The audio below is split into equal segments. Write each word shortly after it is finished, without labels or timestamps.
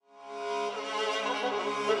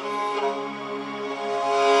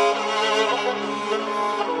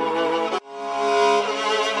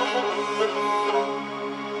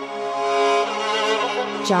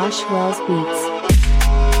Josh Wells Beats.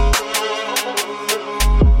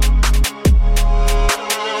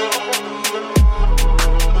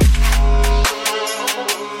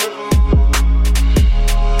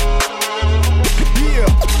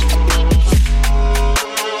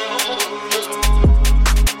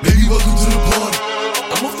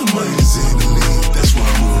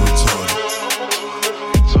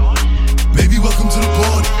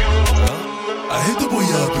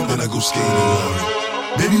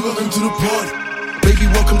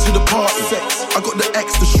 I got the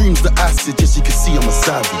X, the shrooms, the acid, just you can see I'm a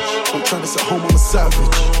savage. Don't try this at home, I'm a savage.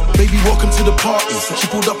 Baby, welcome to the party. She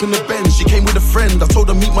pulled up in the Benz, she came with a friend. I told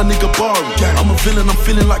her meet my nigga Bari. I'm a villain, I'm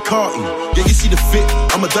feeling like Carti. Yeah, you see the fit,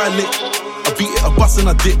 I'm a dialect. I beat it, I bust and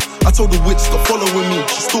I dip. I told the witch, stop following me.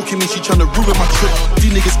 She stalking me, she tryna ruin my trip.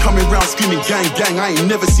 These niggas coming round screaming gang, gang. I ain't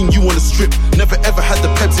never seen you on the strip. Never ever had the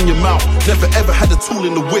peps in your mouth. Never ever had a tool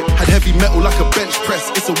in the whip. Had heavy metal like a bench press.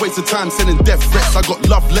 It's a waste of time sending death threats. I got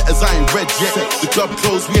love letters, I ain't read yet. The club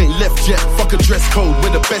closed, we ain't left yet. Fuck a dress code,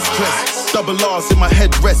 we're the best dress. Double R's in my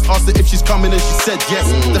headrest. Asked her if she's coming and she said yes.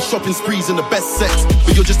 The shopping sprees and the best sex.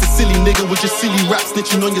 But you're just a silly nigga with your silly rap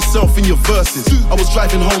snitching on yourself in your verses. I was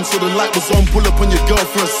driving home so the light was on. Pull up on your girl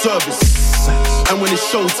for a service. And when it's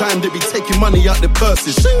showtime, they be taking money out their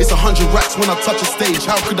purses. It's 100 racks when I touch a stage.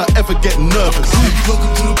 How could I ever get nervous? Baby, welcome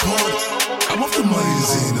to the party. I'm off the money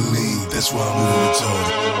to in the lean. That's why I'm moving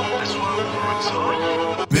retarded.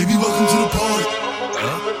 Baby, welcome to the party.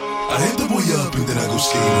 I hit the boy up and then I go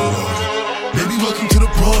skating on water. Baby, welcome to the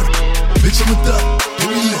party. Bitch, I'm a thot. Give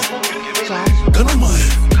me lit. Gun on my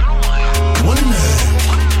head. 1.5.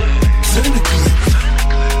 10 in the clip.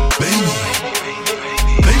 Baby,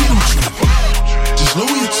 don't trip. Just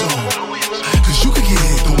lower your tone, cause you can get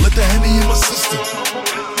hit. Don't let the Henny in my system.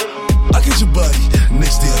 I get your body,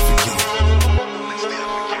 next day I forget it.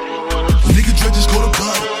 Nigga Dre just caught a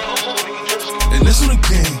body, and that's on the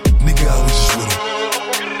game. Nigga, I was just with him.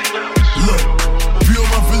 Look, free all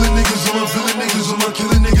my villain niggas, all my villain niggas, all my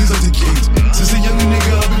killing niggas as a kid. Since a young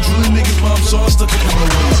nigga, I've been drilling niggas, mom, so I'm stuck up in my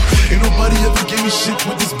ways. Ain't nobody ever gave me shit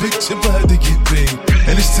with this big tip, I had to get paid.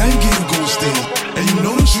 And it's time getting gold state. And you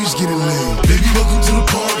know the trees getting laid. Baby, welcome to the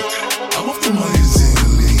party. I'm off the money, it's in the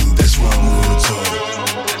lean. That's why I'm moving retarded.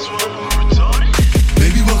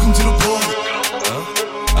 Baby, welcome to the party.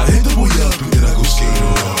 I hit the boy up and then I go skating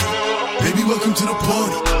on water. Baby, welcome to the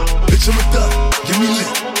party. Bitch, I'm a thot. Give me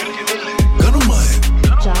lit. Gun on my head.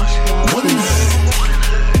 Josh Wells 1.5.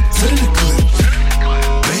 10 in the clip.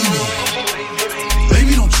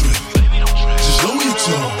 Baby, don't trip. Just lower your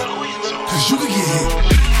tone, cause you can get hit.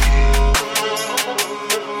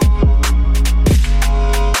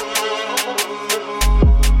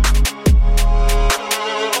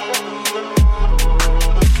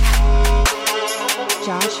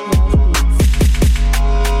 Josh Wells Beats.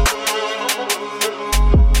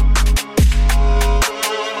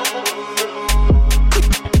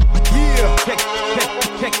 Yeah,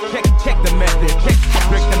 check the method. Check the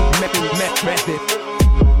method.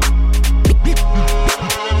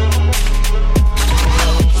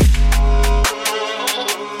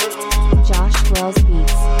 Josh Wells Beats.